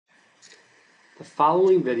The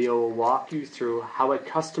following video will walk you through how a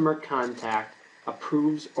customer contact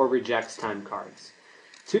approves or rejects time cards.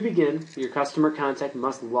 To begin, your customer contact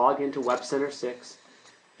must log into WebCenter 6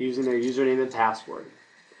 using their username and password.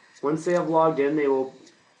 Once they have logged in, they will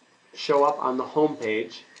show up on the home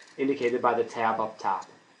page indicated by the tab up top.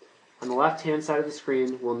 On the left-hand side of the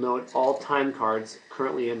screen, we'll note all time cards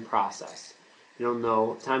currently in process. You'll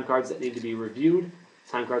know time cards that need to be reviewed,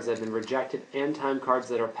 time cards that have been rejected, and time cards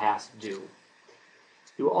that are past due.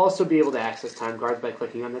 You will also be able to access time cards by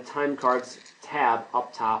clicking on the Timecards tab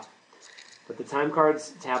up top, but the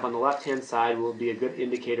Timecards tab on the left-hand side will be a good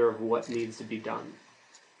indicator of what needs to be done.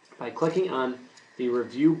 By clicking on the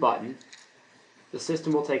Review button, the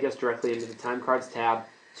system will take us directly into the Timecards tab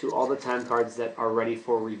to all the time cards that are ready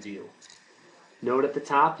for review. Note at the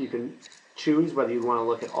top you can choose whether you want to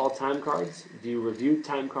look at all time cards, view reviewed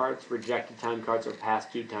time cards, rejected time cards, or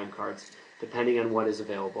past due time cards, depending on what is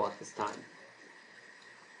available at this time.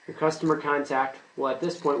 Your customer contact will at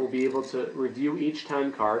this point will be able to review each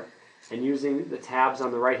time card and using the tabs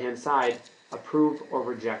on the right hand side approve or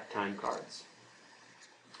reject time cards.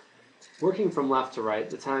 Working from left to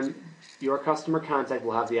right, your customer contact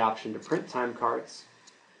will have the option to print time cards,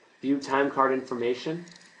 view time card information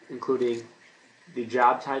including the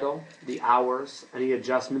job title, the hours, any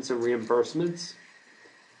adjustments and reimbursements.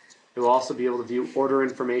 You'll also be able to view order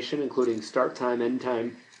information including start time, end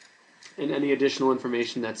time, and any additional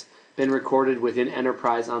information that's been recorded within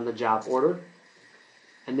Enterprise on the job order.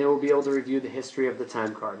 And they will be able to review the history of the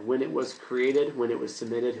time card, when it was created, when it was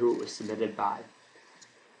submitted, who it was submitted by.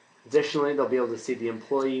 Additionally, they'll be able to see the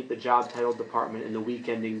employee, the job title, department, and the week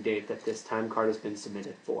ending date that this time card has been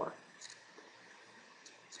submitted for.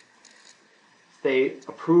 If they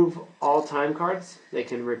approve all time cards, they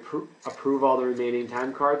can approve all the remaining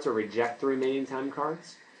time cards or reject the remaining time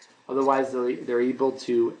cards. Otherwise, they're able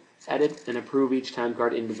to edit and approve each time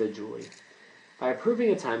card individually. By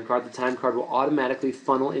approving a time card, the time card will automatically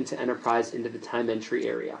funnel into Enterprise into the time entry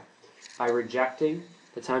area. By rejecting,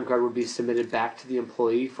 the time card would be submitted back to the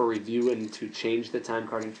employee for review and to change the time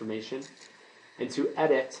card information. And to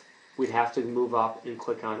edit, we'd have to move up and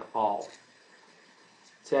click on All.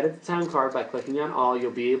 To edit the time card, by clicking on All,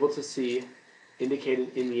 you'll be able to see,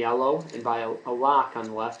 indicated in yellow and by a lock on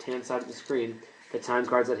the left-hand side of the screen, the time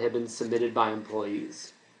cards that have been submitted by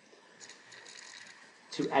employees.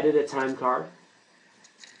 To edit a time card,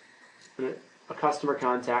 a customer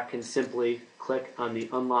contact can simply click on the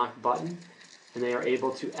Unlock button and they are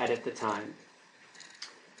able to edit the time.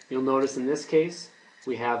 You'll notice in this case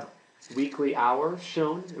we have weekly hours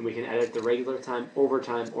shown and we can edit the regular time,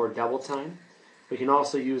 overtime, or double time. We can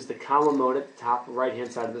also use the column mode at the top right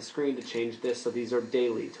hand side of the screen to change this so these are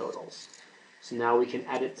daily totals. So now we can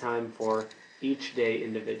edit time for each day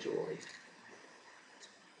individually.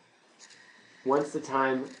 Once the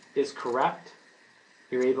time is correct,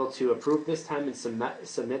 you're able to approve this time and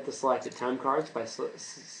submit the selected time cards by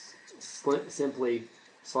simply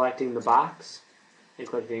selecting the box and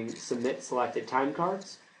clicking Submit Selected Time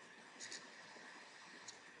Cards.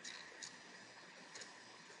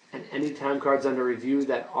 And any time cards under review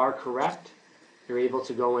that are correct, you're able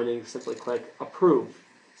to go in and simply click Approve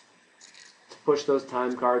to push those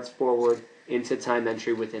time cards forward into time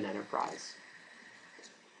entry within Enterprise.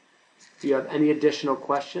 If you have any additional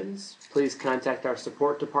questions, please contact our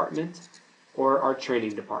support department or our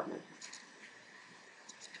training department.